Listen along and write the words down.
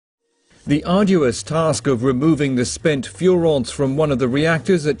The arduous task of removing the spent fuel rods from one of the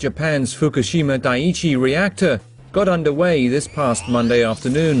reactors at Japan's Fukushima Daiichi reactor got underway this past Monday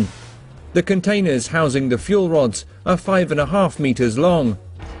afternoon. The containers housing the fuel rods are 5.5 meters long,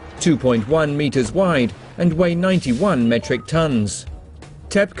 2.1 meters wide and weigh 91 metric tons.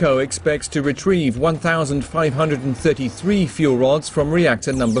 Tepco expects to retrieve 1,533 fuel rods from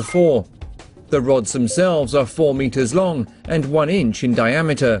reactor number 4. The rods themselves are 4 meters long and 1 inch in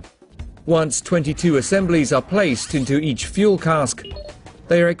diameter. Once 22 assemblies are placed into each fuel cask,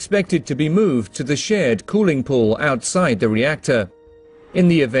 they are expected to be moved to the shared cooling pool outside the reactor. In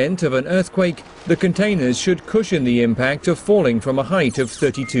the event of an earthquake, the containers should cushion the impact of falling from a height of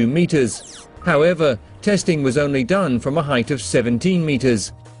 32 meters. However, testing was only done from a height of 17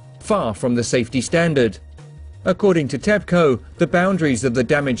 meters, far from the safety standard. According to Tepco, the boundaries of the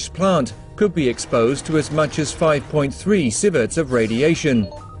damaged plant could be exposed to as much as 5.3 sieverts of radiation,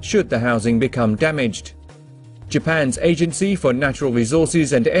 should the housing become damaged. Japan's Agency for Natural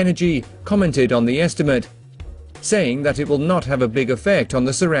Resources and Energy commented on the estimate, saying that it will not have a big effect on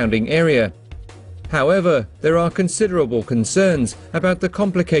the surrounding area. However, there are considerable concerns about the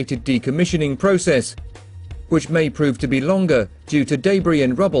complicated decommissioning process, which may prove to be longer due to debris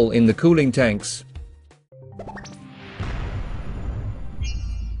and rubble in the cooling tanks.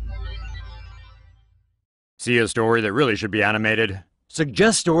 See a story that really should be animated?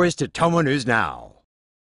 Suggest stories to Tomo News now.